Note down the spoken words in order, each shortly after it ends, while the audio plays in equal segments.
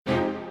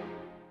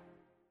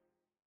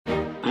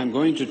I'm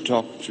going to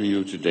talk to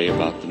you today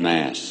about the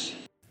Mass.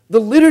 The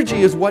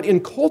liturgy is what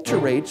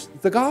enculturates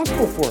the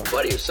gospel for us.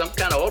 What are you, some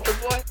kind of altar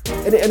boy?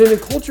 And it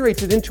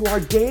enculturates it into our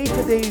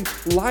day-to-day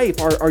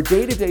life, our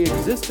day-to-day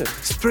existence.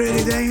 It's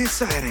pretty dang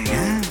exciting,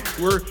 huh?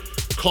 We're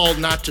called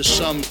not to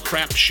some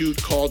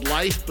crapshoot called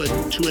life, but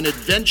to an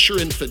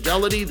adventure in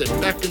fidelity that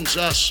beckons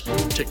us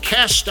to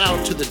cast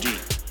out to the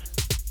deep.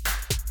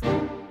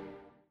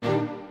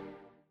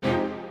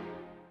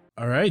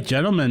 All right,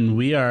 gentlemen,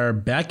 we are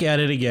back at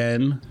it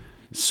again.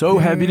 So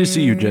happy to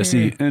see you,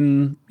 Jesse.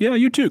 And yeah,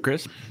 you too,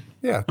 Chris.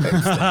 Yeah,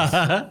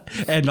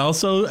 thanks. and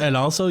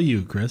also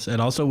you, Chris,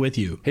 and also with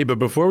you. Hey, but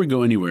before we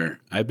go anywhere,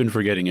 I've been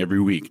forgetting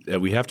every week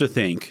that we have to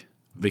thank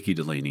Vicki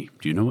Delaney.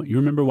 Do you know what? You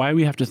remember why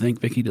we have to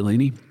thank Vicki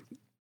Delaney?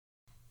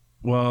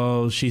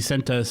 Well, she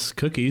sent us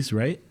cookies,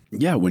 right?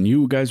 Yeah, when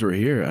you guys were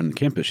here on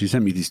campus, she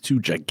sent me these 2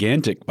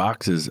 gigantic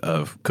boxes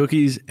of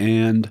cookies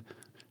and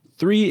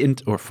 3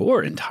 or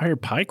 4 entire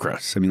pie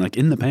crusts. I mean, like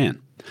in the pan.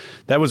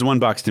 That was 1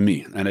 box to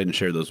me, and I didn't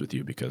share those with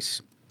you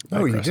because...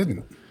 Oh, you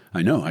didn't?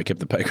 I know. I kept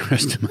the pie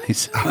crust to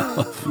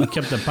myself. You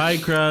kept the pie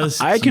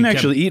crust. I can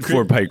actually eat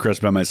 4 pie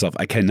crusts by myself.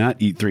 I cannot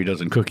eat 3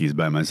 dozen cookies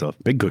by myself.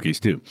 Big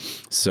cookies, too.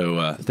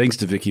 So thanks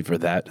to Vicki for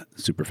that.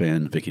 Super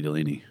fan, Vicki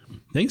Delaney.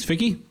 Thanks,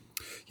 Vicki.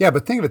 Yeah,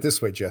 but think of it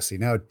this way, Jesse.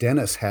 Now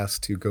Dennis has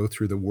to go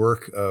through the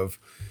work of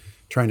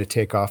trying to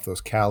take off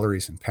those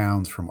calories and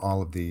pounds from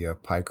all of the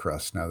pie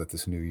crust now that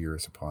this new year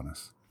is upon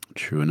us.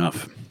 True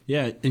enough.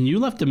 Yeah, and you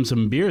left him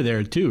some beer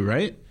there, too,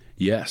 right?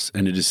 Yes,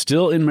 and it is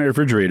still in my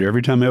refrigerator.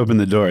 Every time I open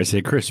the door, I say,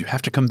 Chris, you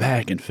have to come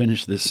back and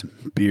finish this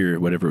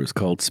beer, whatever it was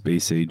called,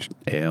 Space Age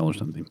Ale or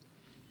something.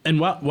 And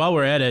while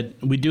we're at it,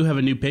 we do have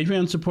a new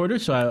Patreon supporter,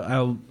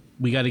 so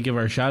we got to give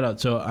our shout out.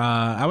 So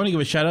I want to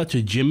give a shout out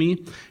to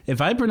Jimmy.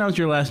 If I pronounce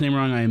your last name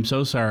wrong, I am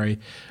so sorry.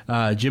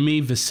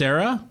 Jimmy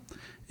Vicera,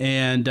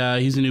 and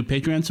he's a new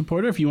Patreon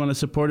supporter. If you want to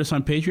support us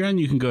on Patreon,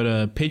 you can go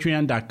to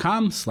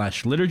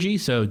patreon.com/liturgy.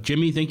 So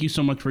Jimmy, thank you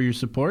so much for your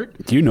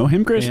support. Do you know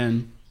him, Chris?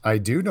 And I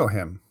do know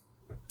him.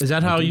 is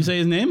that how you say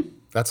his name?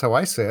 That's how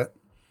I say it.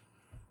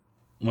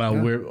 Well,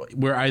 Yeah.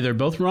 we're either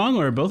both wrong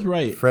or both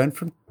right. Friend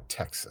from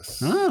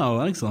Texas. Oh,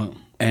 excellent.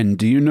 And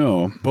do you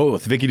know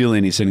both Vicki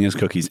Delaney sending us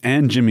cookies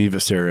and Jimmy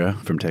Vicera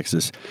from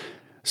Texas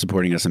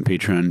supporting us on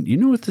Patreon? You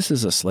know what this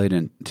is a slight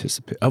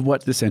of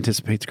what this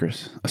anticipates,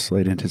 Chris? A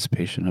slight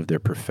anticipation of their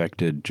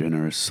perfected,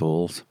 generous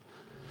souls.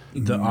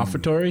 The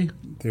offertory?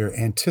 They're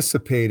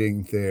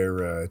anticipating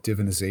their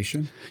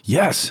divinization.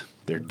 Yes,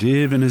 their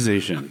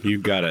divinization. You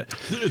got it.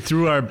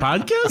 Through our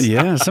podcast?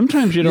 Yeah,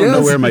 sometimes you don't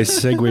know where my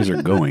segues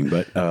are going,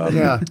 but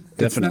Yeah,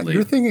 definitely.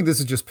 You're thinking this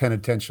is just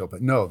penitential,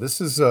 but no, this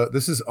is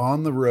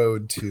on the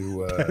road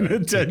to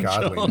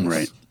godliness.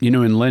 Right. You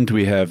know, in Lent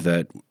we have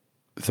that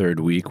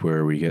 3rd week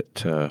where we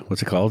get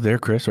what's it called there,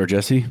 Chris or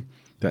Jesse?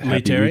 That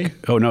Laetare? week.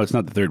 Oh no, it's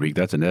not the 3rd week.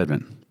 That's an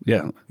Advent.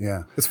 Yeah.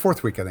 Yeah, it's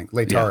 4th week, I think.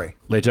 Laetare.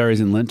 Yeah. Laetare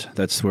is in Lent.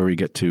 That's where we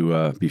get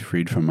to be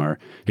freed from our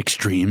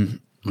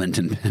extreme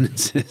Lenten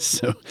penances.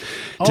 So,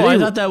 I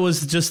thought that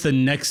was just the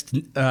next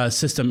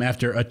system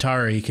after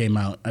Atari came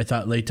out. I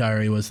thought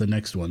Laetare was the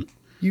next one.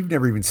 You've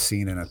never even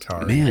seen an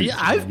Atari. Man. Yeah,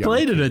 I've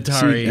played an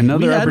Atari. See,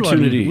 another We had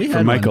opportunity one.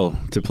 for Michael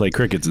to play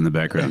crickets in the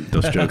background.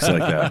 Those jokes like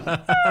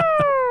that.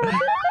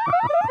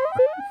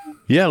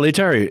 Yeah,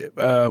 Laetare.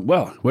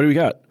 Well, what do we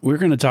got? We're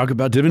going to talk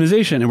about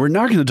divinization, and we're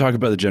not going to talk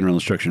about the general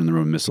instruction in the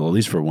Roman Missal, at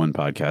least for one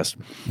podcast.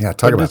 Yeah,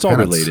 talk about it's all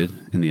penance. related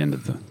in the end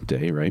of the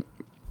day, right?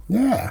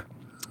 Yeah.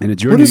 And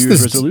it's your What New is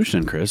Year's this?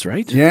 resolution, Chris,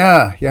 right?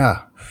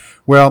 Yeah.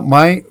 Well,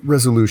 my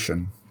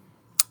resolution,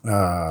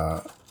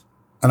 and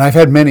I've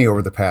had many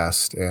over the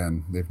past,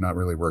 and they've not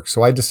really worked.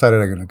 So I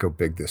decided I'm going to go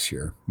big this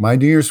year. My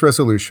New Year's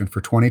resolution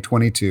for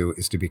 2022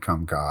 is to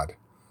become God.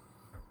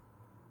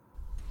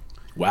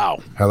 Wow.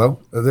 Hello?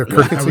 Are there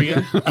crickets? Are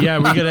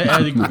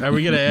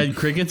we gonna add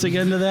crickets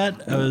again to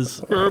that?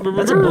 That's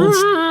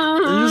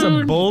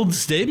a bold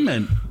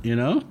statement, you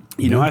know?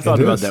 You know, I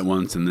thought It about is. that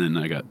once, and then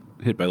I got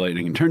hit by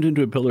lightning and turned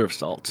into a pillar of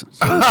salt.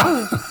 So,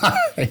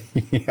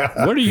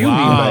 what do you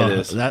mean by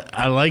this?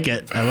 I like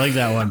it. I like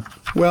that one.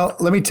 Well,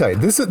 let me tell you,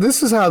 this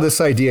is how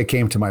this idea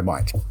came to my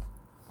mind.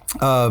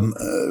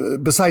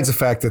 Besides the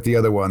fact that the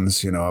other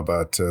ones, you know,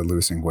 about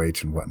losing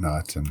weight and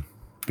whatnot and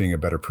being a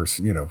better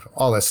person, you know,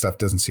 all that stuff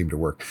doesn't seem to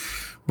work.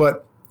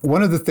 But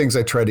one of the things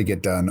I tried to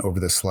get done over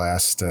this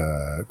last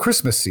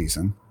Christmas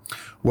season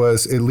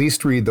was at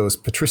least read those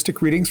patristic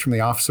readings from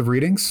the Office of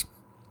Readings.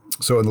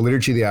 So in the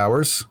Liturgy of the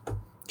Hours,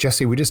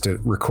 Jesse, we just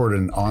recorded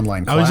an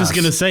online class. I was just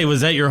going to say,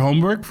 was that your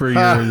homework for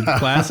your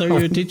class that you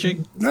were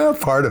teaching? No,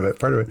 part of it.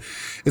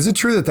 Is it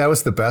true that that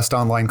was the best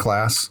online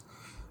class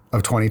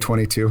of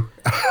 2022?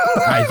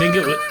 I think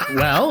it was,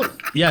 well,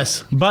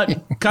 yes.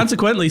 But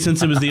consequently,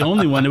 since it was the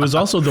only one, it was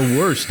also the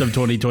worst of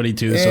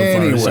 2022 so far.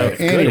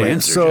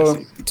 So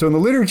in the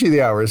Liturgy of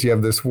the Hours, you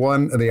have this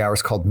one of the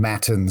hours called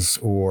Matins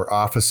or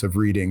Office of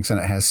Readings, and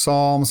it has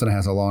Psalms and it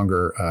has a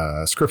longer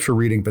scripture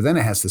reading, but then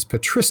it has this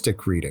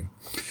patristic reading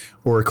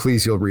or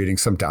ecclesial reading,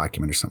 some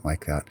document or something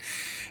like that.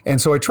 And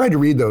so I tried to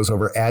read those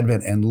over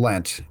Advent and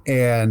Lent,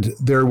 and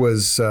there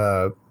was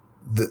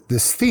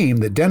this theme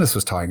that Dennis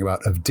was talking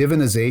about of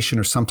divinization,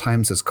 or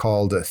sometimes it's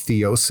called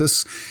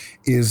theosis,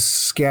 is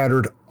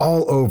scattered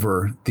all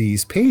over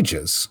these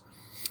pages.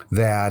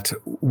 That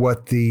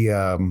what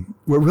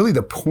really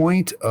the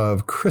point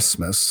of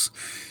Christmas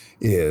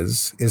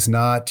is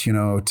not,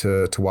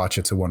 to watch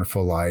It's a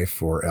Wonderful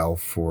Life or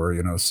Elf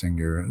or,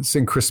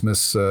 sing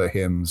Christmas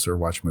hymns or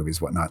watch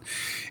movies, whatnot.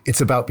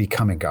 It's about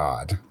becoming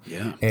God.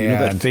 Yeah.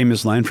 And, that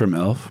famous line from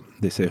Elf?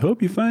 They say,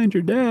 "Hope you find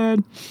your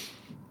dad."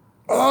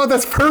 Oh,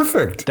 that's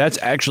perfect. That's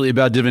actually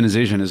about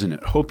divinization, isn't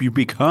it? Hope you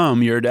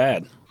become your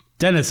dad.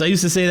 Dennis, I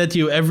used to say that to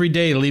you every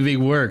day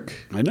leaving work.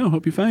 I know.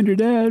 Hope you find your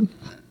dad.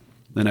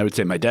 Then I would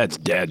say, my dad's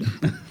dead.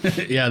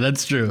 Yeah,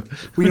 that's true.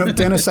 Well,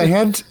 Dennis, I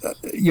had,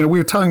 we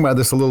were talking about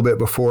this a little bit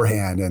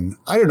beforehand, and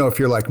I don't know if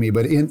you're like me,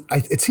 but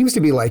it seems to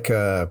be like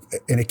an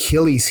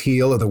Achilles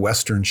heel of the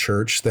Western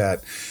Church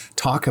that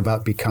talk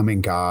about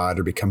becoming God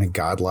or becoming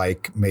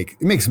godlike.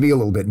 It makes me a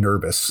little bit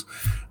nervous.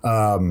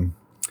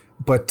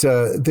 But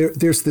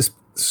there's this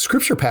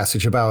scripture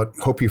passage about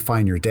hope you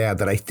find your dad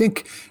that I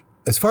think,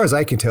 as far as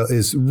I can tell,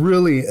 is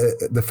really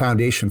the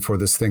foundation for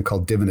this thing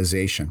called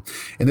divinization.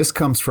 And this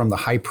comes from the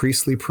high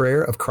priestly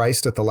prayer of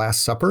Christ at the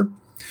Last Supper,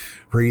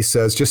 where he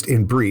says, just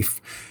in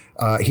brief,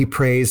 he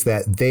prays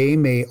that they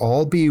may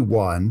all be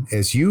one,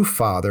 as you,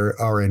 Father,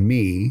 are in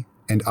me,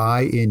 and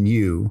I in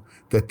you,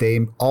 that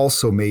they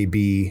also may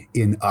be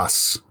in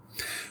us.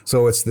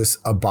 So it's this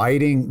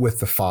abiding with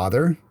the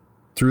Father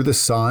through the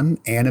Son,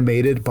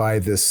 animated by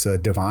this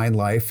divine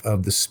life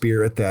of the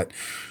Spirit that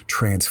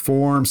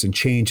transforms and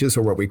changes,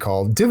 or what we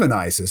call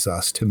divinizes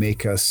us, to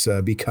make us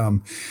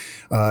become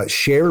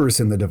sharers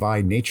in the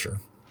divine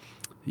nature.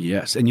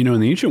 Yes. And in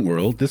the ancient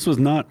world, this was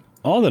not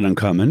all that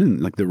uncommon.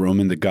 And like the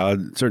Roman,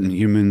 certain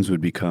humans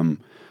would become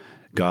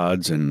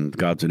gods, and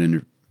gods would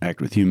interact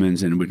with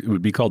humans, and it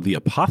would be called the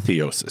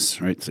apotheosis,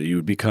 right? So you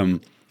would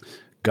become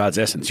God's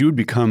essence. You would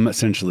become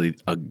essentially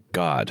a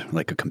god,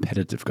 like a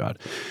competitive god,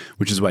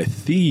 which is why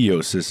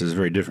theosis is a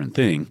very different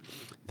thing,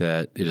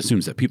 that it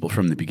assumes that people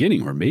from the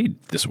beginning were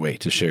made this way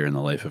to share in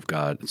the life of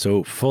God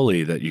so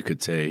fully that you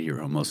could say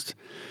you're almost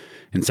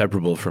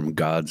inseparable from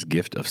God's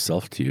gift of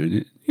self to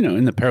you.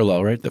 In the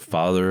parallel, right? The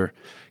Father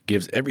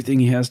gives everything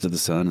he has to the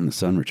Son, and the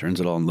Son returns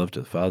it all in love to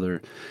the Father.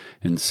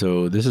 And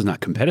so this is not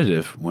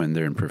competitive when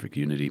they're in perfect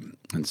unity.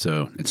 And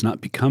so it's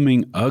not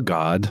becoming a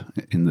god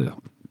in the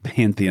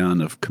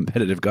pantheon of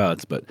competitive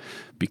gods, but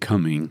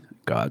becoming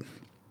God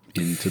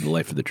into the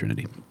life of the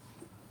Trinity.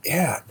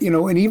 Yeah,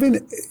 and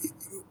even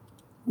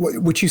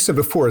what you said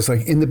before is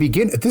like in the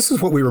beginning, this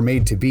is what we were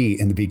made to be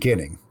in the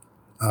beginning.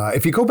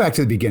 If you go back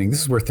to the beginning,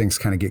 this is where things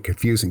kind of get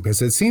confusing,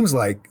 because it seems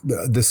like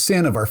the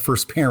sin of our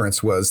first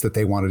parents was that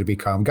they wanted to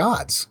become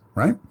gods,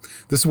 right?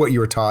 This is what you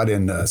were taught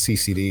in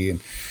CCD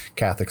and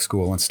Catholic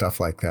school and stuff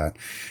like that.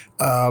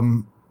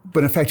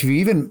 But in fact, if you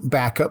even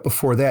back up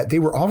before that, they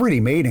were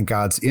already made in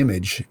God's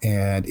image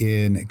and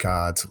in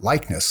God's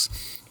likeness.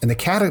 And the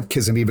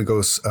Catechism even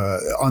goes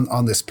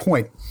on this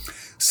point,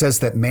 says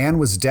that man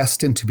was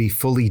destined to be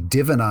fully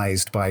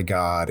divinized by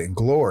God in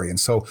glory. And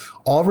so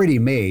already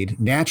made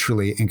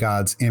naturally in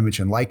God's image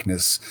and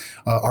likeness,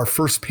 our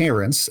first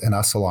parents, and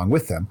us along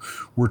with them,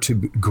 were to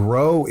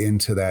grow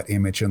into that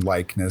image and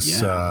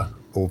likeness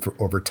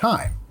over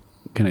time.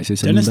 Can I say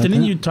something Dennis, about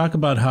didn't that? you talk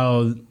about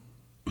how...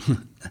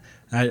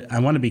 I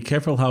want to be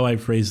careful how I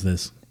phrase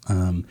this.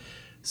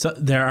 So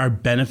there are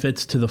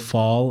benefits to the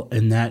fall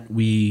in that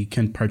we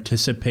can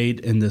participate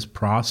in this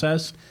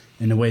process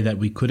in a way that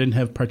we couldn't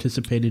have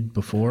participated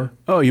before.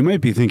 Oh, you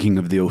might be thinking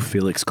of the O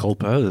Felix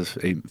Culpa, this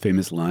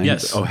famous line.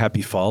 Yes. Oh,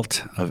 happy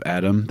fault of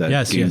Adam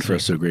that gained for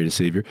us so great a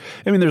Savior.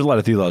 I mean, there's a lot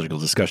of theological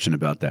discussion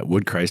about that.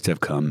 Would Christ have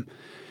come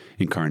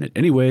incarnate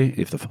anyway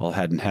if the fall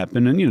hadn't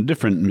happened? And,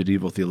 different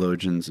medieval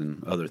theologians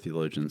and other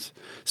theologians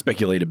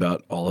speculate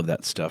about all of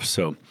that stuff.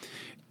 So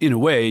in a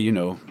way,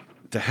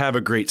 to have a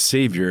great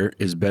Savior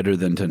is better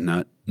than to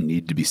not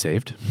need to be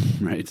saved,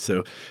 right?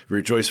 So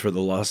rejoice for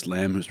the lost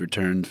lamb who's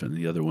returned from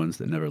the other ones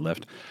that never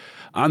left.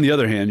 On the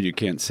other hand, you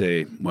can't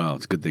say, well,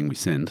 it's a good thing we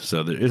sinned.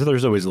 So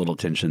there's always a little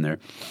tension there.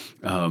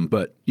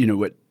 But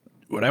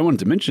what I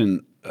wanted to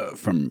mention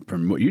from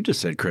what you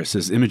just said, Chris,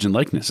 is image and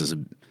likeness is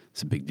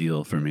a big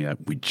deal for me.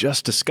 We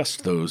just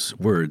discussed those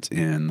words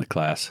in the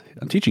class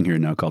I'm teaching here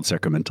now called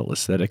Sacramental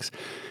Aesthetics.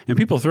 And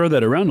people throw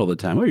that around all the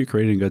time. Oh, you're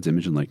creating God's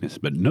image and likeness.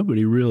 But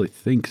nobody really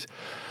thinks,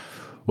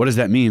 what does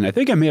that mean? I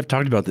think I may have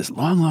talked about this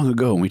long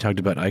ago when we talked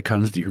about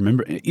icons. Do you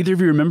remember? Either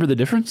of you remember the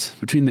difference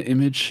between the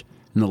image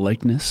and the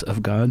likeness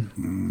of God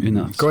in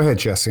us? Go ahead,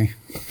 Jesse.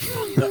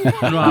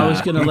 No, I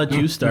was going to let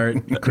you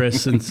start,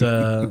 Chris, since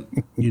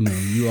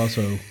you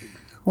also...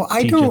 Well,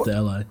 I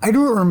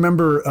don't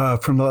remember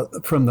from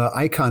the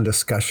icon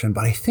discussion,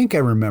 but I think I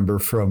remember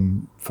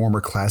from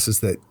former classes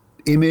that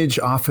image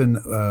often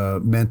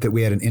meant that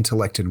we had an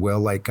intellect and will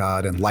like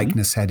God, and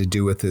likeness had to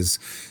do with his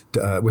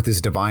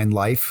divine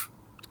life.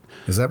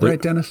 Is that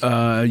right, Dennis?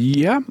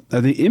 Yeah.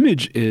 The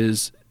image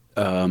is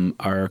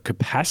our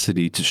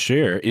capacity to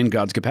share in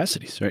God's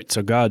capacities, right?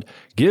 So God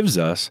gives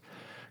us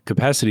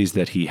capacities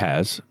that he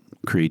has,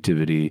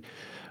 creativity,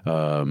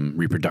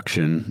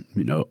 reproduction,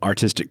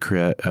 artistic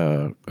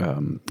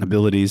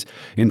abilities,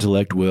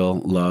 intellect,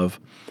 will, love.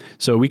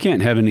 So we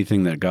can't have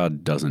anything that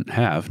God doesn't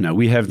have. Now,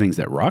 we have things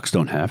that rocks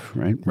don't have,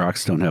 right?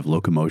 Rocks don't have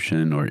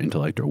locomotion or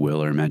intellect or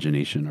will or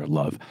imagination or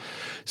love.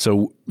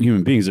 So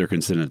human beings are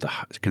considered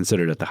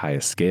at the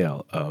highest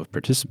scale of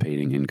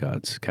participating in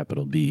God's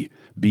capital B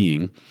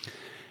being.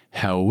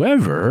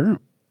 However,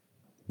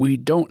 we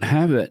don't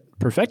have it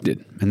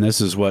perfected. And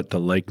this is what the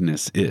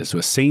likeness is. So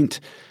a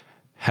saint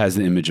has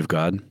the image of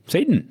God.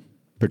 Satan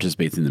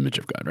participates in the image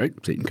of God, right?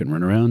 Satan can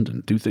run around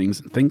and do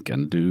things and think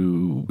and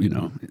do,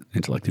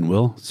 intellect and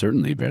will,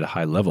 certainly at a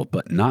high level,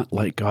 but not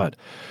like God.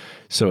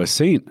 So a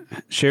saint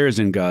shares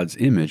in God's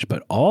image,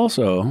 but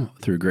also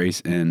through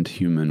grace and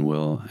human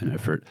will and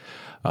effort,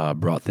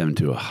 brought them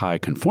to a high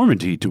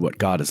conformity to what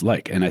God is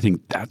like. And I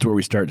think that's where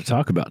we start to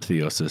talk about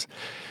theosis,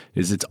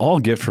 is it's all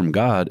gift from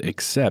God,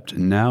 except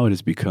now it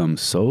has become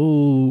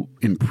so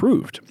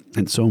improved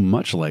and so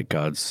much like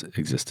God's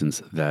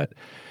existence that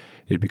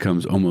it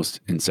becomes almost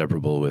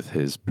inseparable with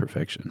his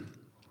perfection.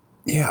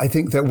 Yeah, I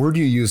think that word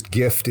you used,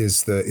 gift,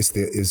 is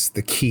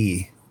the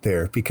key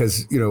there,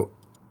 because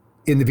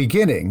in the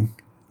beginning,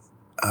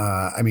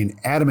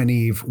 Adam and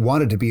Eve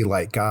wanted to be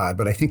like God,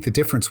 but I think the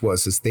difference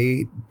was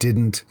they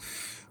didn't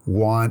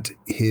want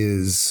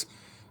his.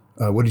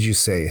 What did you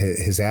say?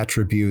 His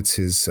attributes,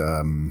 his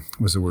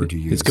was the word you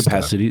used? His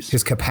capacities.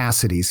 His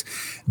capacities.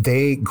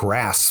 They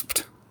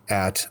grasped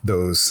at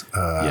those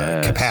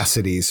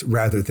capacities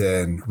rather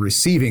than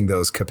receiving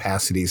those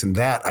capacities. And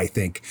that, I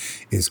think,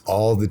 is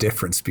all the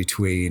difference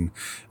between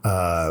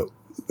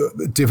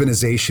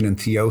divinization and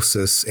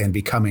theosis and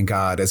becoming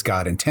God as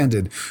God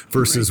intended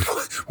versus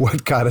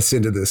what got us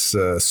into this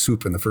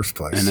soup in the first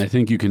place. And I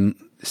think you can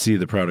see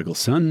the prodigal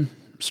son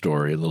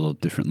story a little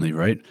differently,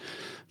 right?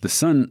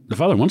 The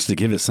father wants to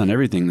give his son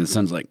everything. The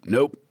son's like,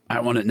 nope, I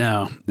want it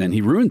now. Then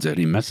he ruins it.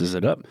 He messes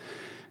it up.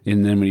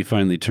 And then when he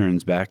finally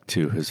turns back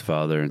to his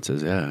father and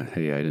says,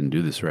 hey, I didn't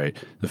do this right,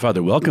 the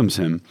father welcomes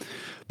him.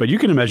 But you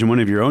can imagine one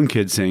of your own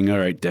kids saying, all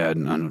right, Dad,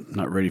 I'm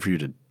ready for you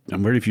to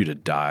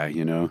die,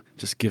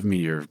 just give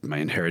me my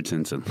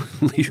inheritance and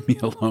leave me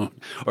alone.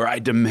 Or I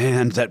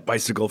demand that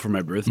bicycle for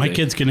my birthday. My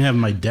kids can have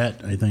my debt,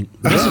 I think.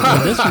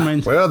 This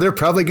reminds well, they're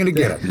probably going to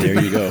get it.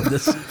 There you go.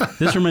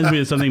 This reminds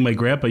me of something my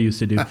grandpa used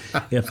to do.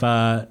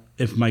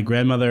 If my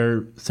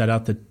grandmother set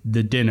out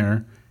the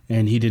dinner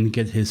and he didn't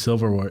get his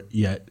silverware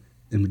yet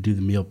and would do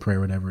the meal prayer,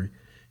 whatever,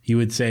 he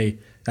would say,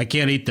 I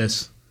can't eat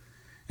this.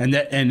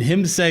 And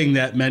him saying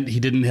that meant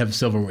he didn't have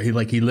silverware.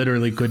 He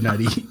literally could not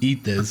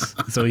eat this.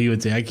 So he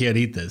would say, I can't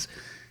eat this.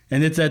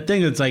 And it's that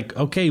thing that's like,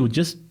 okay,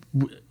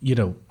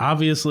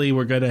 obviously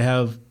we're going to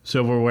have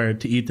silverware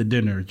to eat the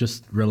dinner.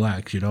 Just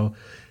relax,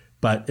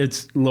 But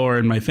it's lore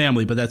in my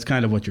family, but that's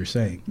kind of what you're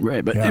saying.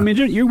 Right. But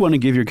you want to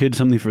give your kid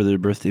something for their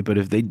birthday, but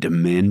if they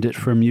demand it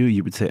from you,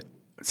 you would say,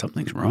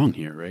 something's wrong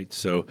here, right?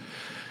 So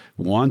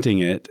wanting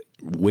it,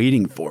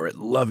 waiting for it,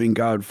 loving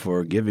God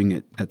for giving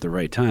it at the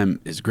right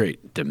time is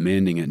great.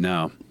 Demanding it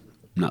now,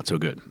 not so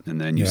good. And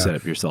then you set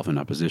up yourself in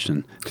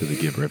opposition to the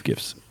giver of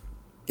gifts.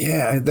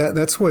 Yeah,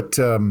 that's what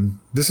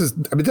this is.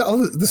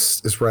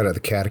 This is right out of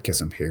the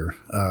catechism here.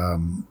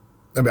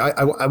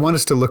 I want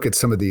us to look at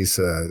some of these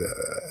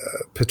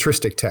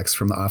patristic texts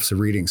from the Office of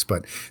Readings,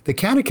 but the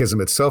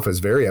catechism itself is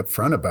very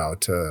upfront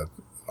about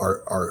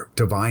our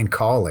divine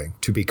calling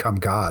to become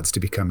gods, to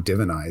become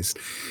divinized.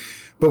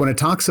 But when it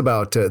talks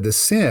about the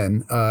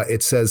sin,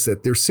 it says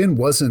that their sin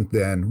wasn't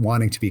then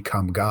wanting to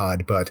become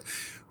God, but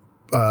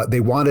they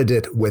wanted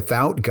it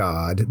without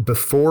God,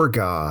 before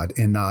God,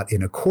 and not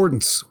in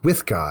accordance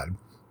with God.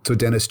 So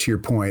Dennis, to your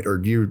point,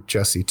 or you,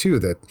 Jesse, too,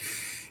 that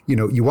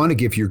you want to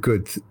give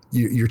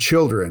your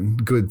children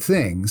good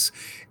things,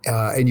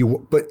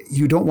 but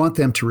you don't want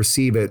them to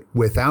receive it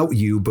without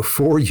you,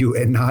 before you,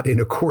 and not in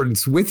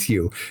accordance with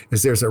you,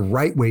 as there's a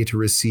right way to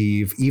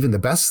receive even the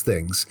best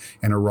things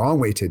and a wrong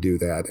way to do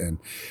that. And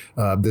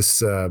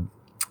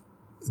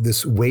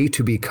this way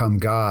to become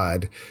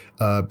God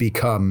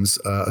becomes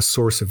a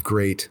source of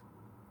great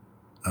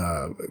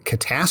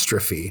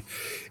catastrophe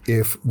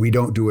if we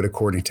don't do it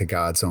according to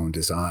God's own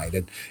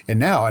design. And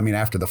now,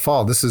 after the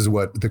fall, this is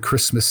what the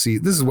Christmas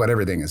season, this is what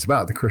everything is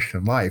about. The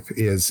Christian life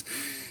is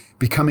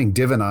becoming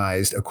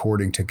divinized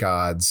according to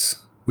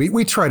God's.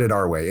 We tried it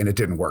our way and it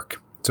didn't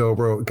work.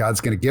 So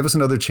God's going to give us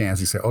another chance.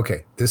 He said,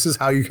 okay, this is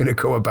how you're going to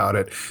go about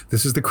it.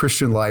 This is the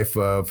Christian life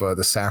of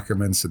the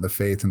sacraments and the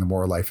faith and the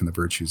moral life and the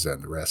virtues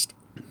and the rest.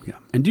 Yeah.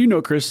 And do you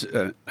know, Chris,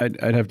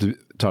 I'd have to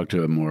talk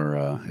to a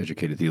more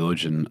educated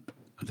theologian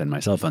than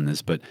myself on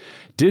this, but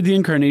did the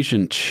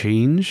incarnation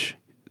change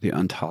the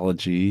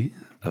ontology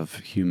of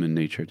human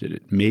nature? Did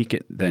it make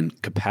it then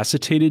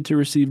capacitated to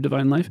receive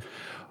divine life,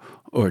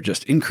 or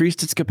just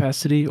increased its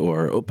capacity,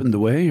 or opened the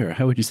way, or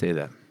how would you say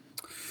that?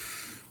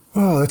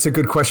 Oh, that's a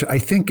good question. I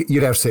think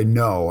you'd have to say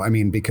no.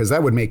 Because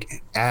that would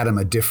make Adam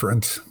a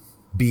different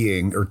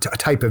being or a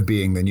type of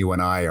being than you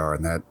and I are,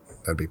 and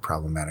that'd be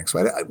problematic.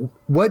 So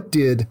what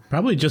did...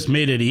 Probably just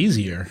made it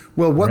easier.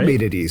 Well, what right?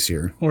 made it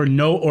easier? Or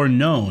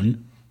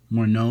known.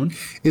 more known.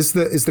 Is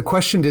the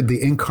question, did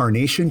the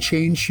incarnation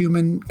change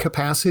human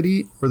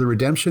capacity or the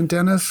redemption,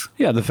 Dennis?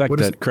 Yeah, the fact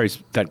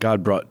that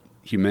God brought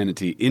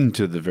humanity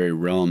into the very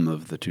realm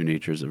of the two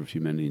natures of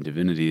humanity and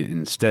divinity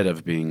instead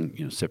of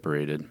being,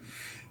 separated.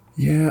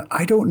 Yeah,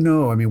 I don't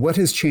know. I mean, what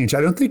has changed? I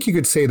don't think you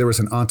could say there was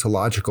an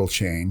ontological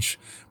change,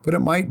 but it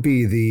might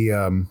be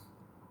and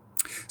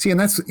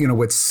that's,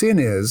 what sin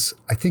is.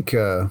 I think,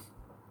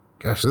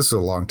 this is a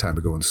long time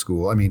ago in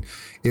school. I mean,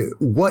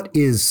 what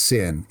is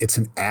sin? It's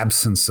an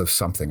absence of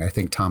something. I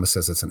think Thomas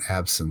says it's an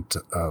absence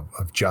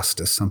of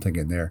justice, something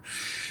in there.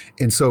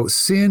 And so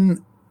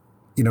sin,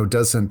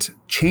 doesn't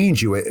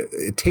change you.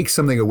 It takes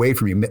something away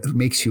from you,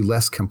 makes you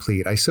less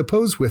complete. I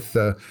suppose with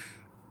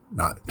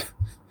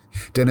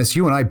Dennis,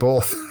 you and I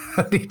both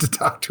need to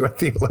talk to a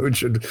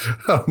theologian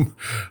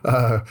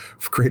of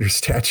greater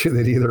stature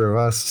than either of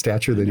us. We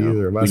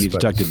need to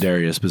talk to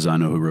Darius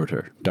Pisano, who wrote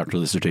her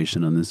doctoral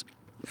dissertation on this.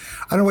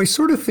 I don't know. I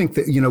sort of think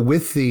that,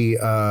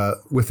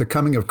 with the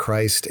coming of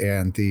Christ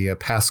and the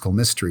Paschal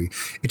mystery,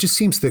 it just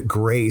seems that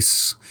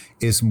grace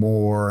is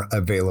more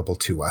available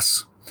to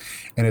us.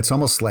 And it's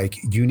almost like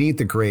you need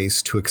the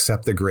grace to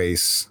accept the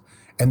grace.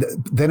 And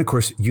then, of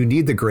course, you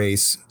need the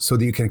grace so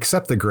that you can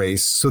accept the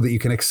grace, so that you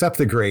can accept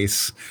the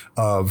grace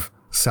of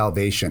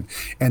salvation.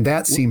 And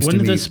that seems to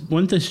me...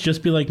 Wouldn't this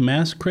just be like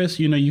Mass, Chris?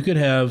 You could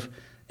have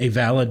a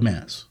valid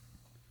Mass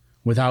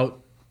without,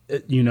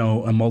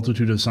 a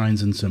multitude of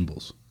signs and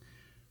symbols.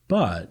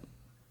 But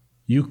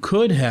you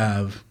could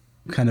have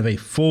kind of a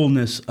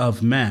fullness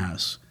of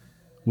Mass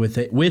with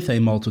a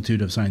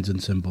multitude of signs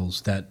and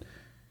symbols that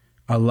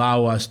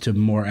allow us to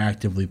more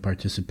actively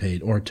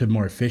participate or to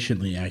more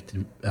efficiently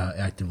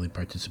actively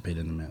participate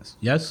in the Mass.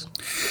 Yes?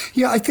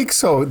 Yeah, I think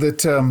so.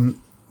 That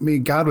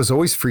God was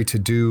always free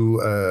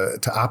to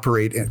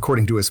operate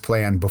according to his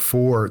plan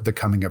before the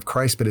coming of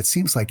Christ. But it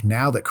seems like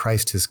now that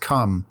Christ has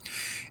come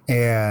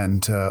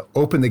and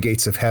opened the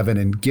gates of heaven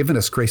and given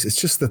us grace,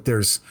 it's just that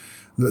there's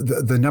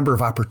the number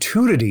of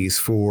opportunities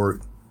for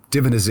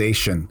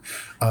divinization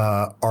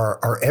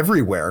are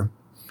everywhere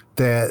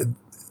than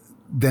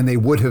they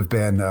would have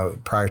been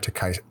prior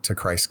to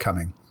Christ's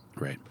coming.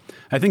 Right.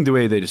 I think the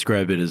way they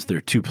describe it is there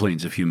are two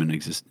planes of human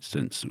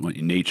existence,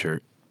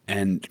 nature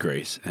and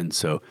grace. And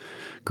so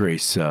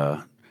grace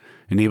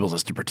enables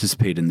us to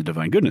participate in the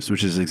divine goodness,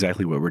 which is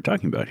exactly what we're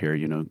talking about here,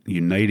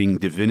 uniting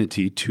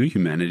divinity to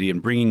humanity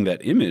and bringing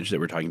that image that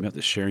we're talking about,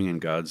 the sharing in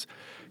God's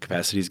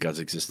capacities, God's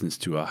existence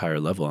to a higher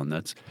level. And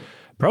that's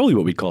probably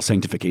what we call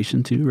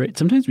sanctification too, right?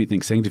 Sometimes we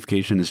think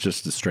sanctification is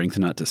just the strength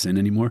not to sin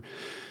anymore.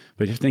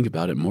 But if you think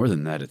about it more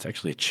than that, it's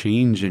actually a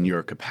change in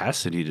your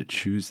capacity to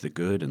choose the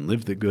good and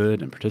live the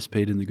good and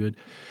participate in the good.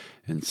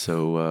 And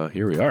so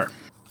here we are.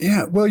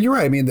 Yeah, well, you're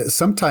right. I mean,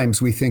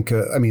 sometimes we think,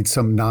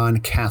 some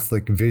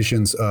non-Catholic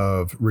visions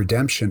of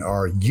redemption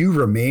are you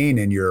remain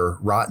in your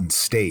rotten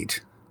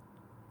state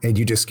and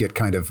you just get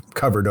kind of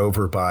covered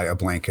over by a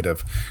blanket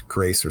of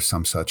grace or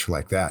some such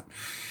like that.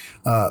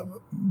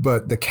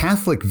 But the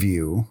Catholic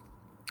view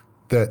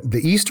that the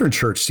Eastern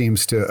Church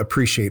seems to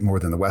appreciate more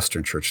than the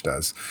Western Church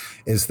does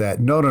is that,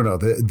 no,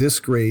 this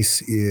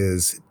grace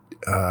is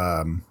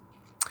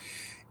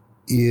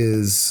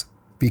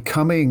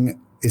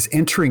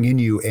entering in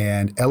you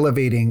and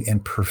elevating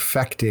and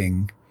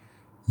perfecting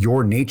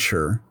your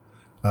nature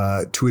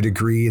to a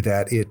degree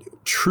that it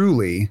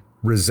truly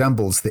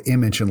resembles the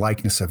image and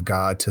likeness of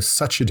God to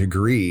such a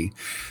degree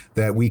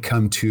that we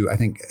come to, I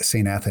think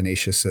St.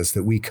 Athanasius says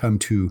that we come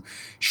to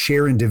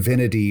share in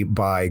divinity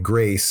by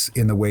grace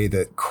in the way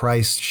that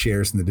Christ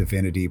shares in the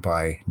divinity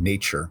by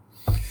nature.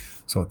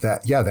 So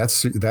that's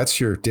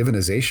your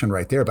divinization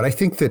right there. But I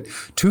think that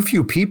too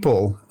few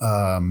people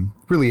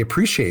really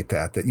appreciate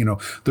that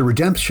the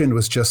redemption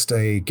was just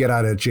a get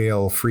out of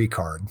jail free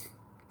card,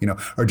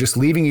 or just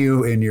leaving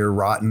you in your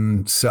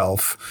rotten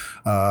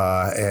self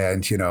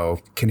and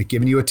kind of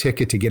giving you a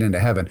ticket to get into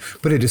heaven.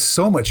 But it is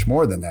so much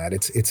more than that.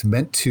 It's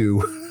meant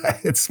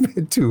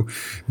to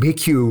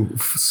make you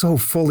so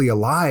fully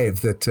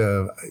alive that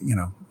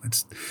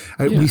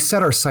we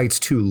set our sights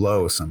too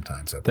low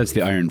sometimes. That's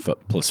the iron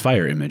plus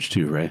fire image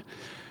too, right?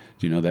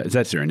 Do you know that? Is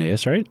that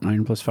Irenaeus, right?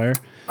 Iron plus fire?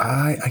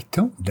 I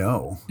don't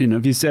know.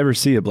 If you ever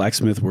see a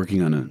blacksmith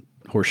working on a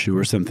horseshoe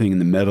or something and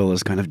the metal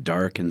is kind of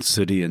dark and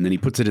sooty and then he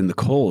puts it in the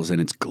coals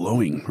and it's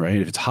glowing, right?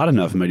 If it's hot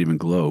enough, it might even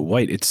glow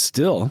white. It's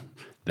still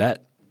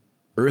that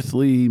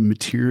earthly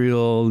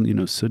material,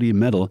 sooty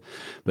metal.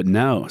 But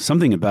now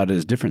something about it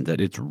is different, that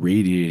it's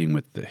radiating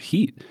with the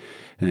heat.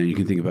 And you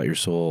can think about your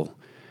soul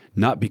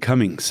not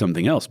becoming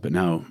something else, but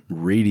now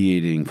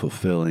radiating,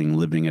 fulfilling,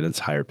 living at its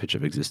higher pitch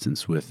of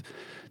existence with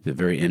the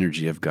very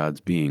energy of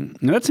God's being.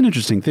 Now, that's an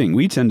interesting thing.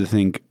 We tend to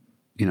think,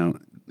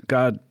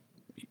 God,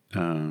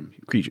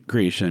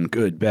 creation,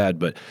 good, bad,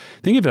 but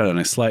think about it on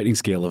a sliding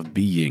scale of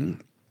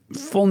being.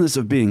 Fullness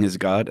of being is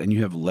God, and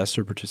you have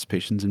lesser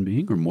participations in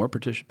being or more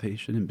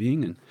participation in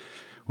being. And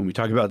when we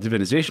talk about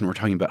divinization, we're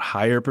talking about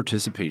higher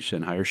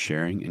participation, higher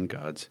sharing in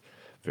God's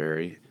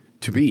very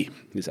to be,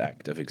 his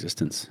act of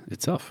existence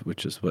itself,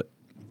 which is what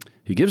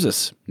he gives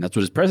us. And that's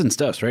what his presence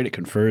does, right? It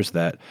confers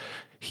that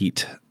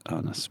heat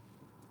on us.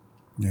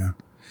 Yeah.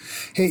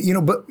 Hey,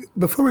 but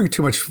before we go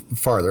too much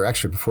farther,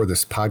 actually, before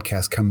this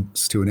podcast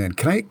comes to an end,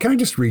 can I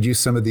just read you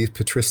some of these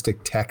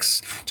patristic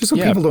texts, just so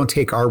people don't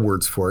take our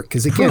words for it?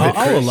 Because again,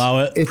 I'll allow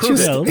it. It's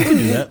just, we can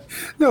do that.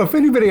 No, if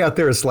anybody out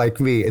there is like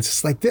me, it's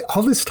just like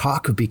all this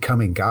talk of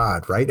becoming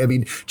God, right? I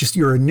mean, just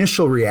your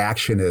initial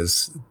reaction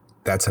is,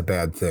 that's a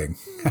bad thing.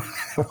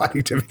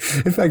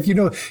 In fact, you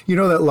know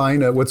that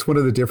line, what's one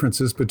of the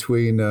differences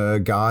between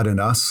God and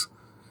us?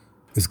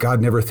 Is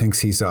God never thinks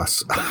he's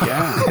us.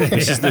 Yeah.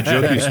 This is the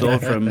joke you stole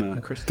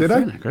from Chris. Did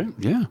I? Right?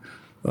 Yeah.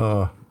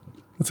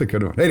 That's a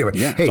good one. Anyway,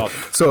 Yeah, hey,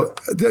 so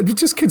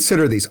just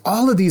consider these.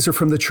 All of these are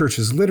from the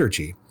church's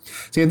liturgy.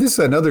 See, and this is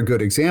another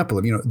good example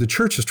of, the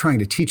church is trying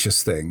to teach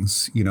us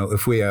things,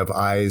 if we have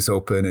eyes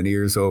open and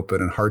ears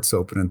open and hearts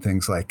open and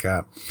things like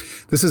that.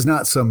 This is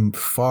not some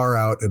far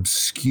out,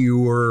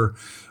 obscure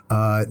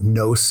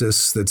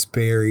gnosis that's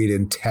buried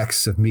in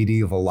texts of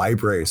medieval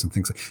libraries and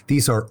things like.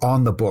 These are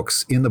on the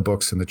books, in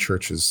the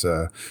church's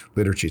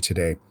liturgy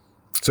today.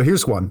 So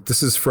here's one.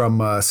 This is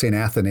from St.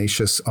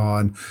 Athanasius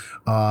on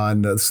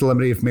the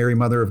Solemnity of Mary,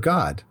 Mother of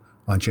God,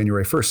 on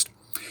January 1st.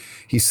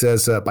 He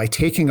says, by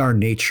taking our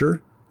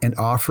nature and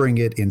offering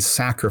it in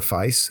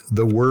sacrifice,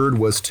 the Word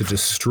was to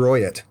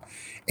destroy it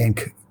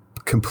and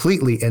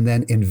completely, and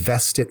then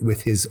invest it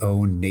with his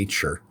own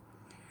nature.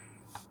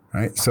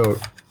 Right? So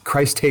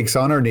Christ takes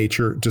on our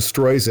nature,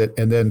 destroys it,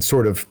 and then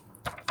sort of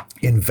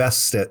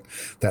invests it,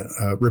 that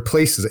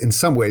replaces it in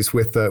some ways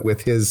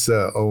with his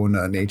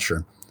own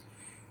nature.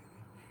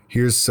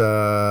 Here's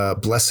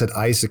Blessed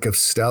Isaac of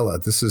Stella.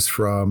 This is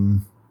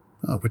from,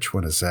 which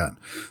one is that?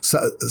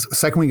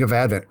 Second week of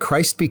Advent.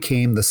 Christ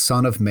became the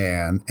Son of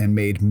Man and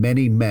made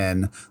many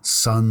men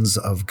sons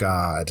of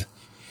God.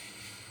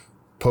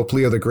 Pope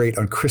Leo the Great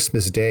on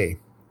Christmas Day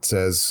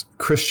says,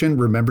 Christian,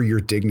 remember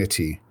your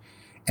dignity.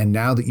 And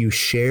now that you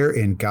share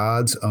in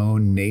God's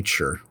own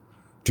nature,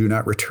 do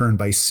not return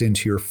by sin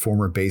to your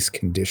former base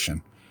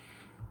condition.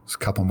 There's a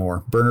couple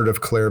more. Bernard of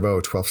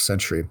Clairvaux, 12th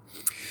century,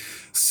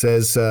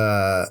 says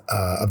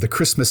of the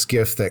Christmas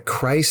gift that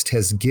Christ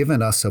has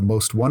given us a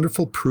most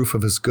wonderful proof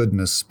of his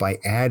goodness by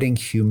adding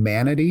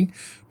humanity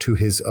to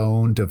his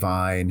own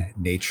divine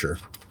nature.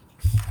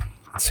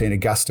 St.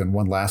 Augustine,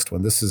 one last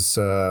one. This is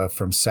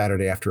from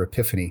Saturday after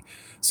Epiphany.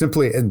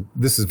 Simply, and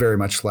this is very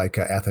much like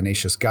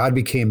Athanasius, God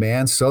became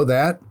man so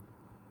that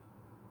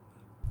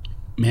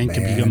man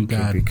can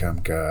become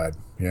God.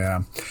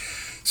 Yeah.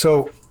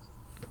 So,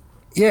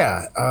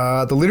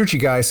 the Liturgy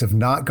Guys have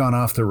not gone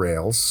off the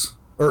rails.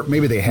 Or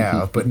maybe they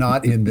have, but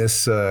not in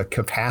this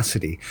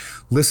capacity.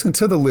 Listen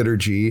to the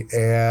liturgy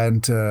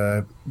and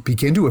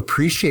begin to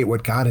appreciate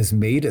what God has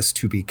made us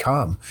to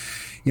become.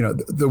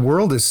 The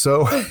world is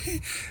so,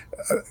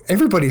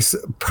 everybody's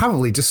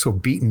probably just so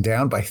beaten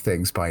down by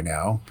things by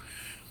now.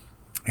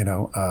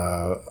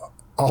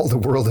 All the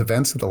world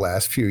events of the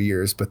last few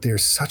years, but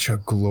there's such a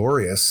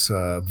glorious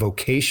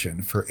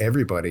vocation for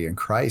everybody in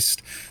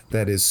Christ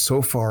that is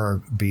so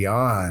far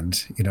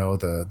beyond,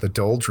 the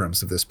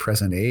doldrums of this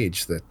present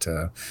age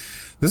that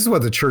this is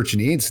what the church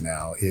needs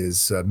now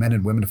is men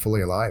and women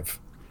fully alive.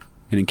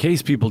 And in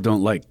case people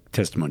don't like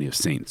testimony of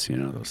saints,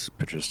 those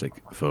patristic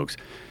folks,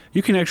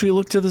 you can actually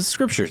look to the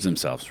scriptures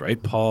themselves,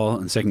 right? Paul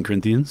in 2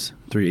 Corinthians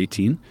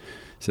 3:18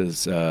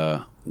 says,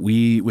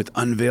 we, with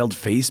unveiled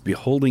face,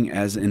 beholding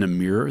as in a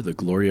mirror the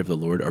glory of the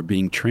Lord, are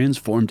being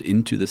transformed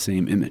into the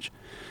same image.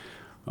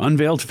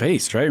 Unveiled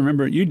face, right?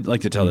 Remember, you'd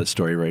like to tell that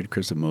story, right?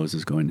 Chris of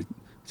Moses going to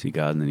see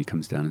God, and then he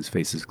comes down, his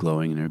face is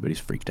glowing, and everybody's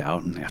freaked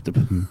out, and they have to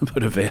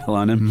put a veil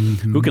on him.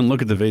 Who can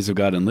look at the face of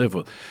God and live?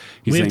 Well,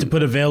 we have to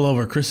put a veil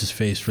over Chris's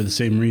face for the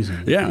same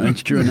reason. Yeah,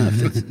 that's true enough.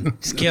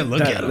 Just can't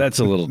look at him. That's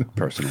a little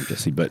personal,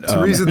 Jesse. But it's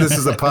the reason this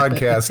is a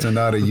podcast and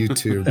not a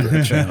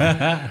YouTube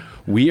channel.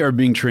 We are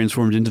being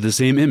transformed into the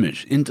same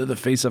image, into the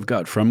face of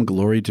God, from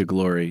glory to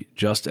glory,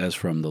 just as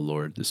from the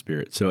Lord, the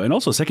Spirit. So, and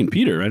also 2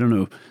 Peter, I don't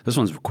know, this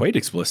one's quite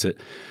explicit.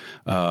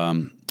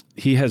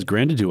 He has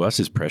granted to us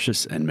his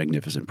precious and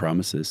magnificent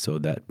promises so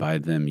that by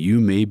them you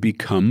may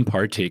become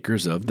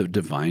partakers of the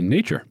divine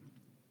nature.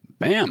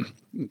 Bam!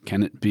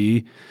 Can it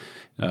be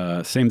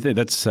same thing?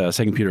 That's 2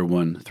 Peter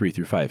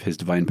 1:3-5. His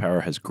divine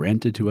power has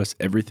granted to us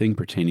everything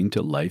pertaining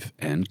to life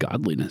and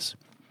godliness.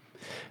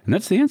 And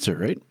that's the answer,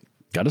 right?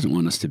 God doesn't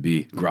want us to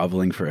be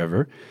groveling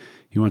forever.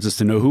 He wants us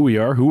to know who we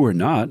are, who we're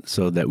not,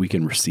 so that we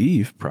can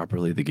receive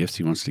properly the gifts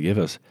he wants to give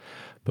us.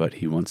 But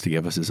he wants to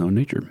give us his own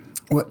nature.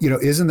 Well,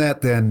 isn't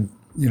that then,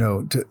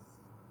 to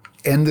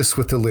end this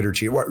with the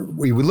liturgy?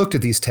 We looked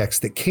at these texts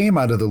that came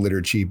out of the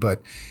liturgy,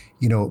 but,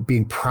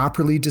 being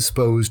properly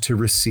disposed to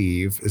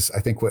receive is,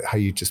 I think, how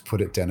you just put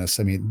it, Dennis.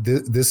 I mean,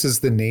 this is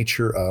the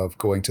nature of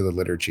going to the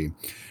liturgy.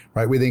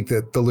 Right, we think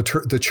that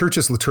the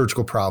church's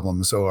liturgical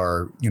problems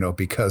are,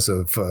 because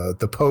of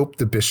the Pope,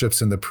 the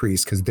bishops, and the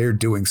priests, because they're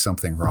doing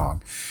something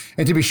wrong.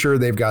 And to be sure,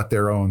 they've got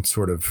their own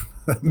sort of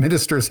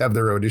ministers have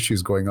their own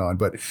issues going on.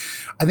 But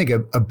I think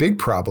a big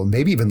problem,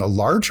 maybe even the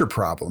larger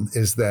problem,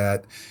 is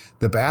that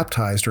the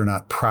baptized are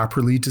not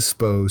properly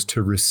disposed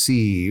to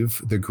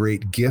receive the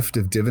great gift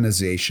of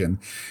divinization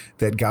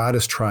that God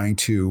is trying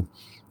to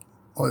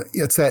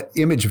it's that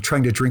image of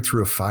trying to drink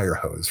through a fire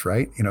hose,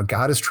 right?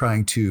 God is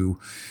trying to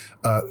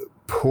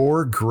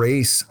pour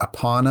grace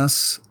upon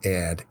us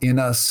and in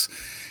us,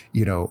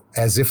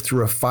 as if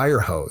through a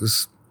fire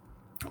hose,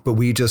 but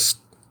we just,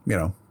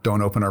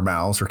 don't open our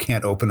mouths or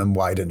can't open them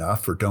wide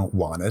enough or don't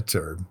want it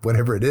or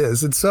whatever it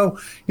is. And so,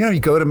 you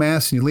go to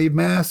Mass and you leave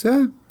Mass,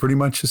 pretty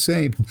much the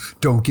same.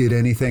 Don't get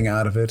anything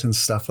out of it and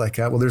stuff like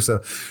that. Well, there's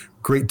a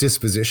great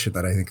disposition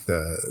that I think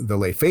the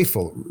lay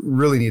faithful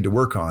really need to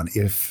work on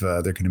if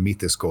they're going to meet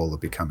this goal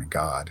of becoming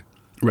God.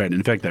 Right.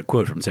 In fact, that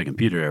quote from 2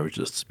 Peter I was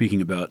just speaking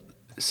about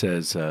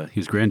says,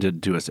 He's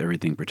granted to us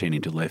everything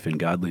pertaining to life and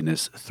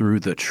godliness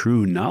through the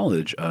true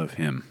knowledge of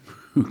Him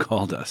who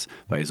called us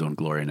by His own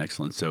glory and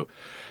excellence. So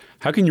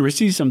how can you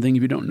receive something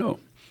if you don't know?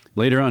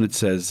 Later on it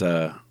says,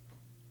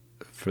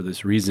 for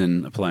this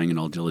reason, applying in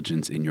all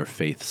diligence in your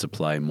faith,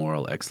 supply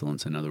moral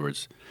excellence. In other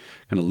words,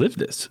 kind of live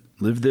this.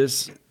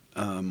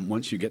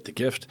 Once you get the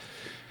gift.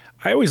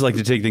 I always like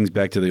to take things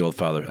back to the old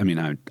father. I mean,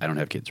 I don't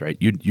have kids, right?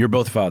 You're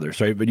both fathers,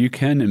 right? But you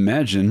can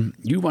imagine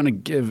you want to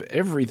give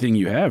everything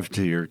you have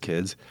to your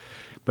kids.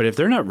 But if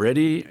they're not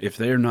ready, if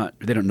they don't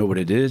know what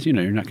it is,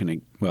 you're not going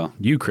to, well,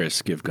 you,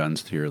 Chris, give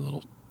guns to your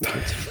little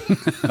kids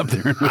up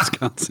there in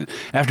Wisconsin.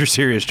 After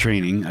serious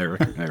training, I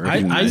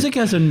recognize. Isaac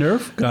has a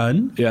Nerf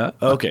gun. Yeah.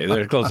 Okay.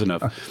 They're close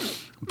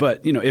enough.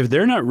 But, if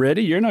they're not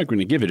ready, you're not going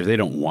to give it. If they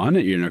don't want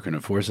it, you're not going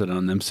to force it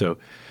on them. So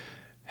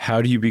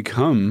how do you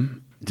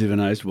become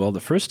divinized? Well, the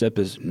first step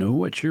is know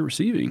what you're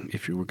receiving.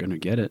 If you were going to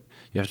get it,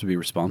 you have to be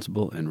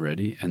responsible and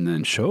ready, and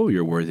then show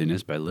your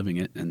worthiness by living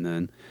it. And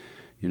then,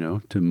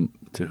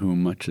 to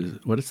whom much is,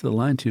 what is the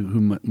line? To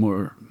whom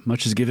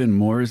much is given,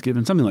 more is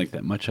given. Something like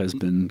that. Much has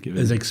been given.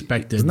 Is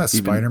expected. Isn't that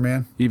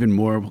Spider-Man? Even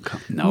more will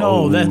come.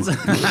 No, that's.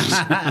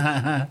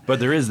 But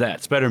there is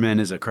that. Spider-Man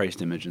is a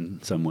Christ image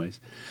in some ways.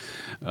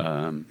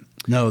 What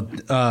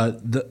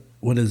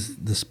is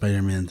the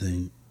Spider-Man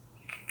thing?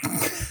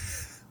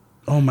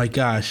 Oh my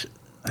gosh!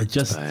 I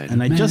just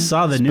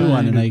saw the new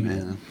one,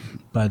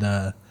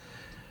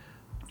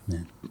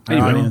 our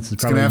audience is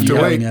probably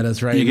yelling at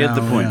us right now. You get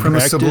the point. From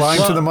the sublime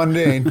to the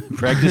mundane.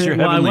 Practice your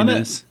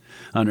heavenliness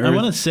on earth. I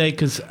want to say,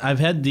 because I've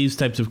had these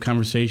types of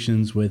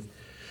conversations with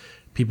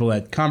people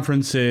at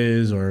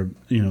conferences or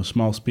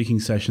small speaking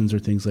sessions or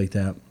things like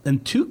that,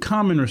 and two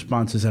common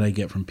responses that I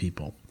get from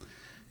people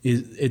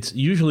is it's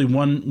usually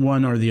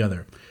one or the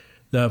other.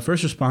 The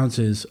first response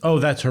is, "Oh,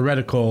 that's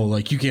heretical.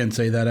 Like you can't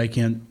say that. I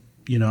can't.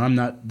 I'm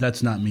not.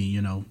 That's not me.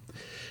 And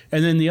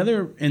then the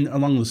other, and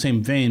along the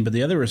same vein, but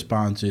the other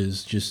response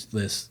is just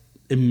this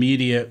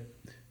immediate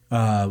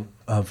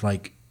of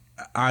like,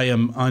 I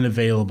am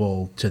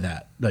unavailable to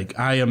that. Like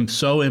I am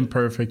so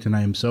imperfect and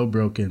I am so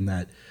broken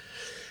that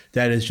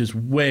is just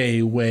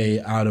way, way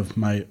out of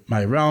my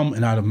realm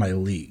and out of my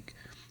league.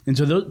 And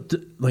so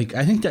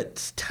I think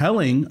that's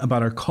telling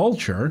about our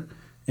culture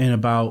and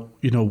about,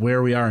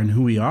 where we are and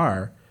who we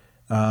are.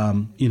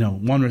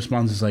 One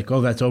response is like, oh,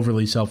 that's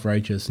overly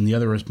self-righteous. And the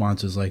other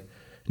response is like,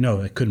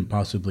 no, that couldn't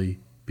possibly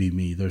be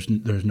me. There's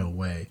no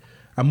way.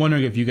 I'm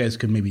wondering if you guys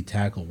could maybe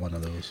tackle one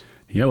of those.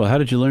 Yeah, well, how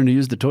did you learn to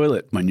use the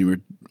toilet when you were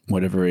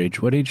whatever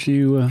age? What age do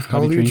you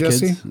how old are you,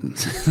 Jesse?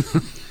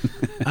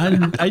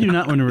 I do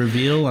not want to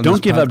reveal on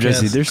Don't give podcast. up,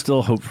 Jesse. There's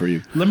still hope for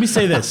you. Let me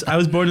say this. I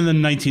was born in the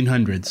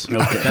 1900s.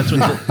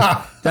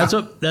 Okay.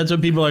 That's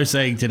what people are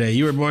saying today.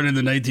 You were born in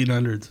the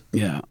 1900s.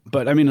 Yeah.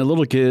 But I mean, a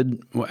little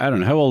kid, I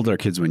don't know. How old are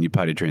kids when you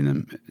potty train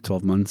them?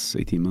 12 months,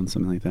 18 months,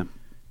 something like that?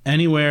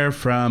 Anywhere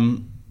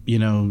from,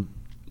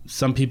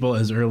 some people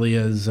as early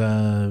as,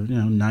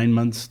 9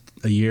 months,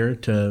 a year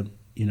to,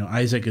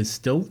 Isaac is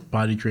still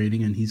potty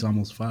training and he's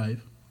almost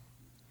 5.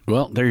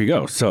 Well, there you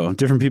go. So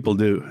different people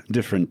do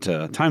different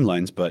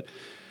timelines, but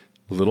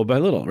little by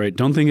little, right?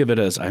 Don't think of it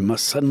as I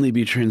must suddenly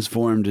be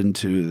transformed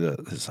into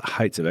the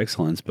heights of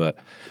excellence, but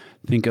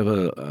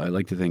I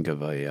like to think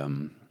of a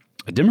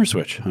dimmer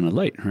switch on a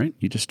light, right?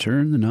 You just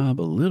turn the knob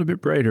a little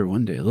bit brighter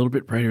one day, a little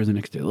bit brighter the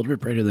next day, a little bit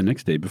brighter the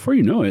next day. Before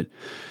you know it,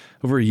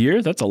 over a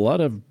year, that's a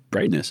lot of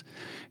brightness.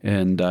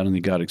 And I don't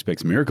think God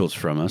expects miracles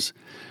from us,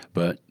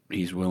 but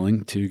He's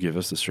willing to give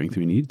us the strength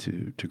we need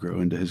to grow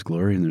into His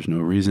glory, and there's no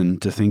reason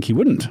to think He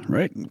wouldn't,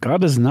 right?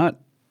 God is not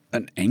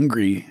an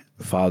angry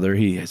Father.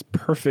 He has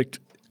perfect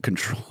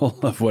control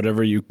of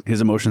whatever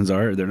His emotions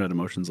are. They're not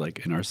emotions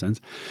like in our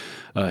sense.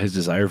 His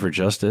desire for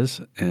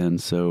justice,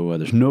 and so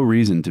there's no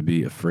reason to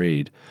be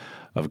afraid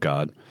of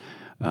God.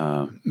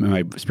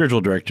 My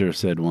spiritual director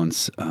said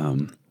once,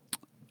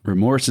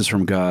 remorse is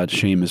from God,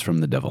 shame is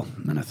from the devil.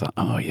 And I thought,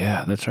 oh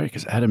yeah, that's right,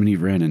 because Adam and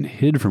Eve ran and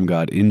hid from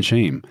God in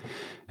shame.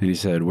 And He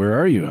said, where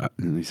are you?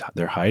 And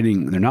they're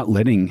hiding. They're not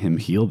letting Him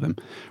heal them.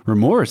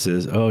 Remorse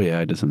is, oh yeah,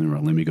 I did something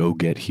wrong. Let me go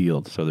get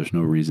healed. So there's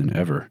no reason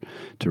ever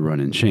to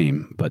run in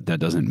shame. But that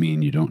doesn't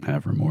mean you don't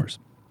have remorse.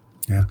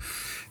 Yeah.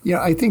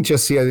 Yeah, I think,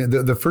 Jesse,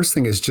 the first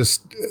thing is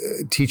just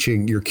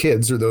teaching your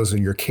kids or those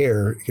in your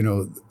care,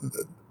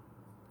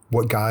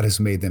 what God has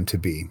made them to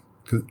be.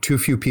 Too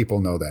few people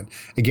know that.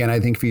 Again,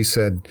 I think if you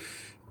said,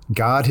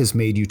 God has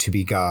made you to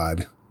be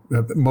God,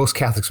 most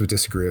Catholics would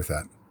disagree with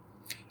that.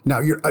 Now,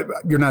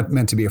 you're not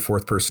meant to be a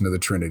fourth person of the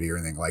Trinity or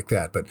anything like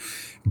that, but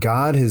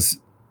God has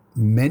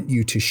meant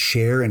you to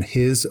share in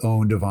his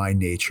own divine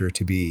nature,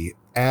 to be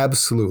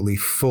absolutely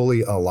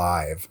fully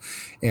alive.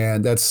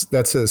 And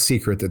that's a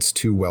secret that's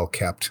too well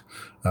kept,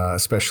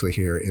 especially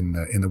here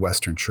in the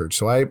Western church.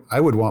 So I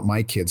would want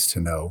my kids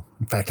to know,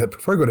 in fact, that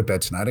before I go to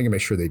bed tonight, I'm going to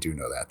make sure they do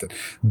know that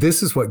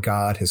this is what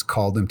God has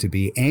called them to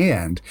be.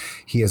 And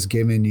he has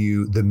given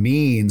you the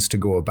means to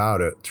go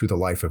about it through the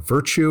life of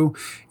virtue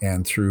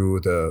and through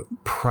the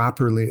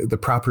proper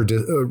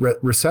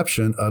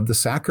reception of the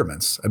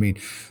sacraments. I mean,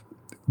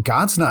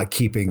 God's not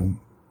keeping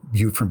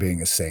you from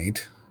being a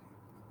saint.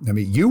 I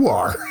mean, you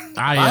are.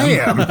 I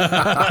am.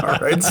 All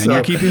right, and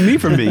you're keeping me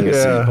from being a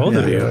saint, both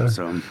of you.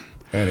 So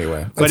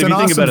anyway, but if you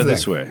think about it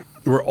this way,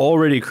 we're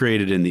already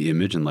created in the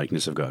image and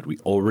likeness of God. We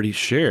already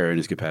share in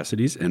his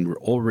capacities, and we're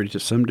already to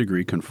some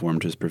degree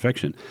conformed to his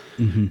perfection.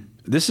 Mm-hmm.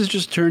 This is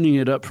just turning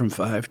it up from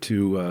 5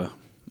 to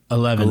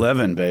 11.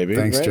 11, baby.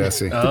 Thanks, right?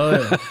 Jesse.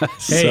 Oh, yeah.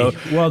 Hey,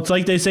 well, it's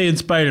like they say in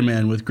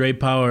Spider-Man, with great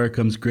power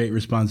comes great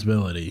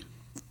responsibility.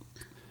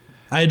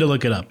 I had to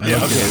look it up. Okay,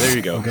 there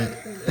you go. Okay.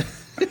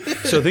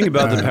 So think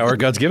about the power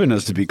God's given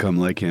us to become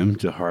like him,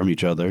 to harm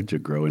each other, to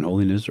grow in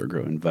holiness or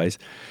grow in vice.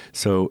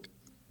 So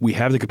we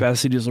have the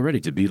capacities already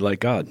to be like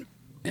God.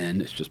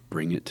 And it's just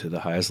bring it to the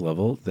highest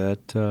level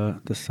that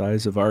the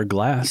size of our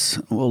glass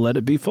will let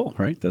it be full,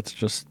 right? That's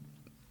just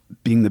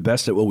being the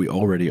best at what we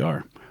already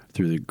are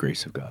through the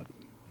grace of God.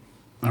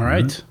 All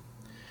right.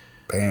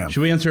 Bam.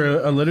 Should we answer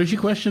a liturgy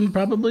question,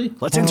 probably?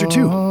 Let's answer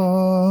two.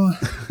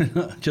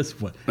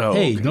 Just what? Oh,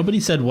 hey, okay. Nobody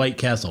said White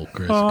Castle,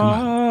 Chris. Come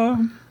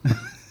on.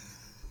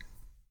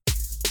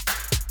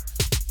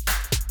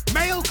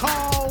 Mail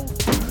call!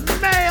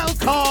 Mail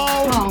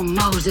call! Oh,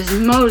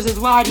 Moses,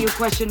 why do you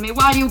question me?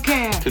 Why do you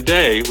care?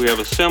 Today, we have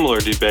a similar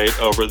debate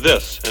over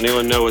this.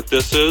 Anyone know what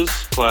this is,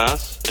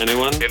 class?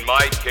 Anyone? In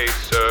my case,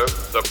 sir,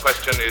 the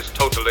question is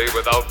totally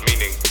without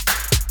meaning.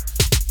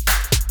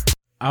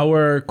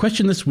 Our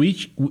question this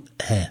week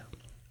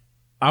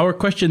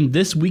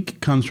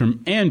comes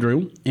from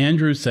Andrew.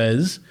 Andrew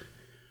says,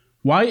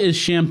 why is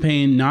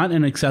champagne not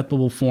an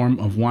acceptable form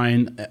of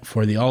wine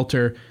for the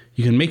altar?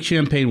 You can make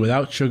champagne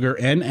without sugar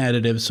and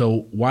additives,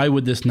 so why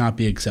would this not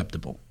be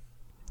acceptable?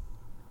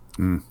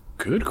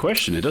 Good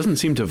question. It doesn't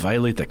seem to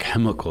violate the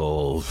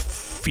chemical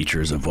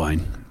features of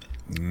wine.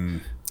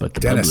 But the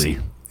Dennis, bubbly.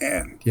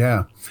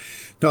 Yeah.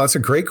 No, that's a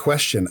great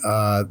question.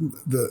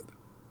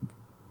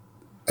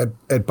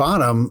 At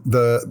bottom,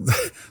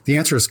 the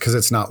answer is because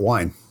it's not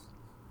wine.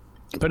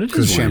 But it is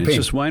wine. Champagne. It's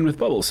just wine with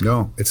bubbles.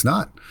 No, it's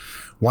not.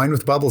 Wine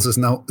with bubbles is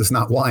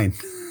not wine.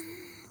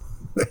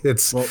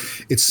 It's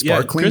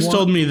sparkling. Chris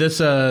told me this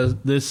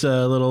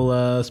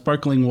little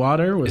sparkling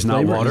water was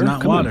not water. It's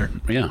not water.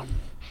 Yeah.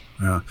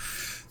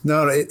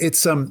 No,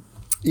 it's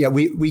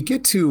we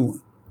get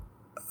to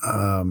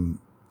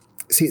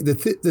see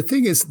the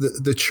thing is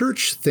the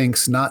church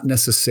thinks not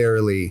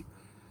necessarily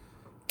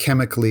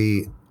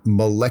chemically,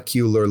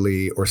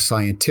 molecularly, or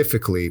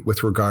scientifically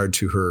with regard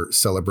to her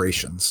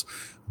celebrations,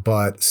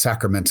 but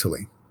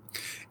sacramentally.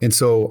 And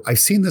so I've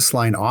seen this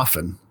line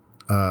often,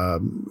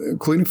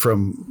 including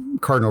from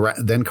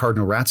then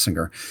Cardinal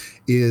Ratzinger,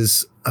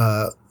 is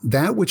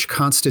that which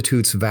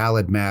constitutes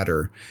valid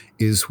matter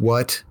is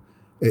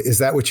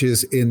that which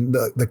is in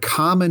the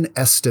common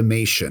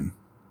estimation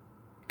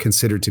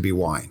considered to be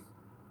wine.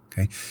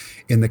 Okay,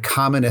 in the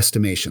common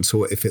estimation.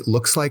 So if it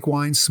looks like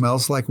wine,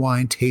 smells like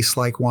wine, tastes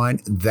like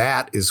wine,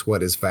 that is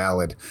what is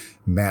valid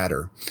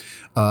matter.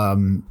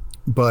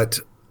 But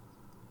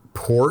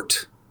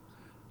port,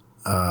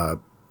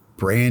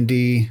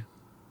 brandy,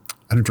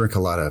 I don't drink a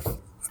lot of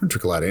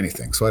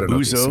anything, so I don't know.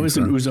 Ouzo,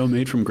 isn't ouzo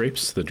made from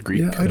grapes? The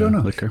Greek I don't know.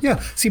 Liquor. Yeah,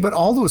 see, but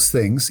all those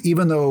things,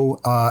 even though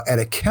at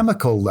a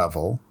chemical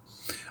level,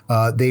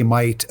 they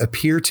might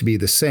appear to be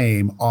the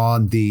same,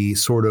 on the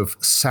sort of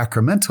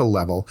sacramental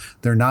level,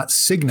 they're not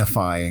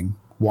signifying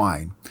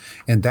wine.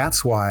 And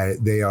that's why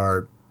they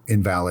are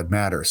invalid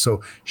matter.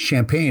 So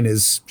champagne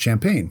is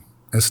champagne.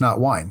 It's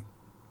not wine.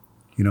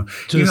 To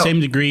the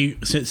same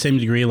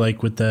degree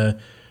like with the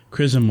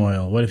chrism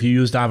oil. What if you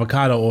used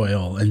avocado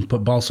oil and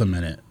put balsam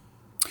in it?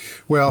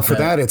 Well, for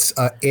that, it's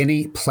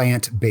any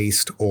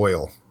plant-based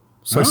oil.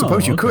 So I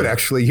suppose you could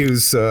actually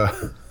use...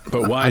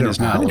 But wine is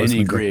not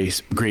any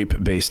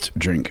grape-based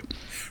drink.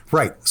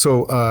 Right.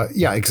 So,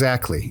 yeah,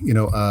 exactly.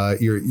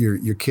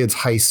 Your kid's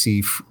high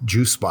C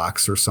juice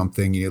box or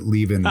something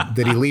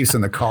that he leaves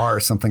in the car or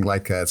something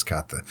like that. It's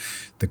got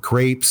the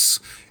grapes.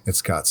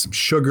 It's got some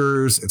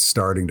sugars. It's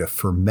starting to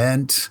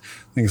ferment,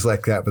 things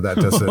like that. But that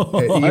doesn't,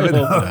 even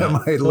though it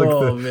might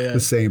look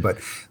the same. But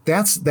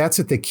that's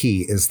the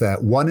key, is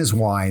that one is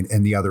wine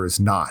and the other is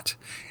not.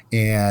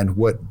 And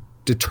what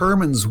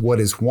determines what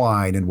is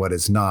wine and what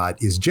is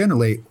not is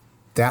generally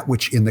that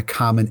which in the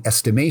common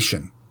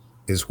estimation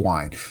is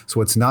wine. So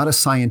it's not a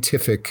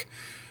scientific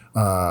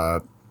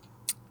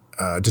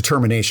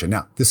determination.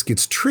 Now, this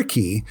gets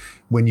tricky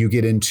when you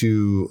get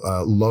into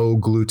low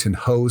gluten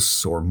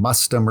hosts or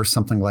mustum or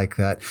something like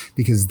that,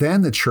 because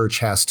then the church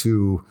has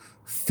to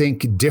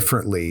think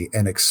differently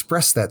and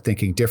express that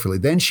thinking differently.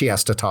 Then she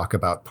has to talk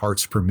about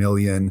parts per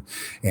million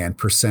and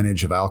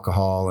percentage of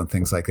alcohol and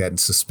things like that, and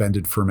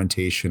suspended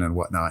fermentation and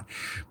whatnot.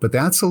 But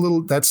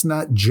that's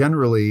not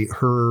generally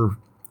her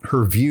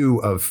view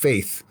of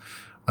faith.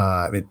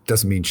 It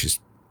doesn't mean she's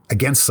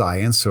against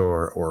science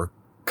or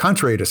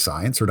contrary to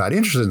science or not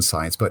interested in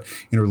science, but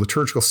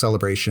liturgical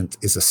celebration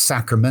is a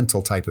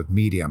sacramental type of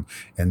medium,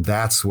 and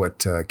that's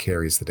what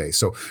carries the day.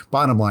 So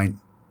bottom line,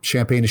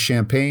 champagne is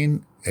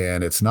champagne,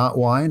 and it's not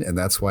wine, and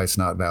that's why it's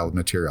not valid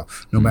material,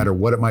 no matter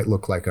what it might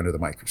look like under the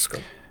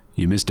microscope.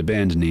 You missed a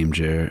band name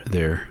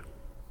there,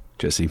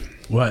 Jesse.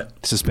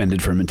 What?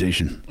 Suspended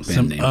fermentation.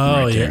 Band name.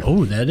 Oh, right yeah. there.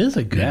 Oh, that is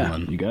a good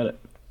one. You got it.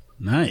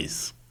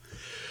 Nice.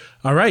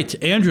 All right,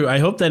 Andrew, I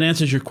hope that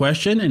answers your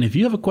question. And if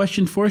you have a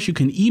question for us, you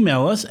can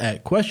email us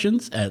at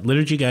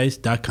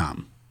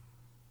questions@liturgyguys.com.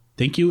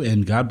 Thank you,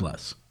 and God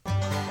bless.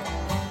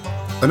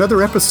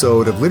 Another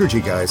episode of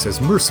Liturgy Guys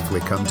has mercifully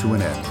come to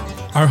an end.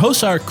 Our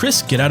hosts are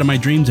Chris, Get Out of My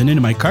Dreams and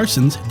Into My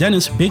Carsons,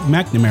 Dennis, Big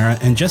McNamara,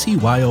 and Jesse,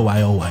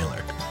 Y-O-Y-O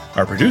Weiler.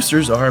 Our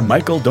producers are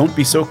Michael, Don't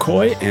Be So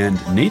Coy, and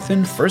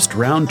Nathan, First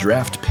Round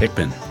Draft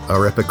Pickman.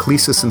 Our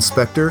epiclesis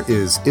inspector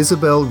is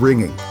Isabel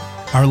Ringing.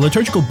 Our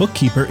liturgical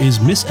bookkeeper is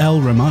Miss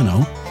L.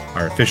 Romano.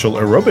 Our official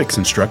aerobics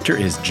instructor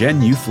is Jen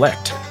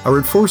Uflecht. Our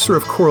enforcer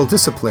of choral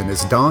discipline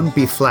is Don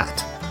B.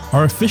 Flat.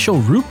 Our official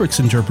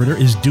rubrics interpreter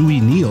is Dewey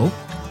Neal.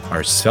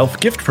 Our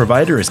self-gift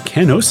provider is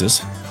Ken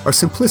Osis. Our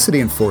simplicity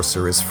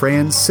enforcer is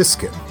Fran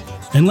Siskin.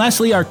 And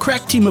lastly, our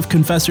crack team of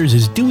confessors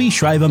is Dewey,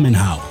 Shrivem, and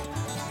Howe.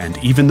 And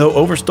even though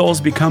overstoles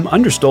become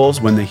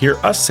understoles when they hear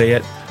us say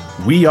it,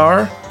 we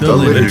are the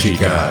Liturgy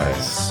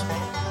Guys.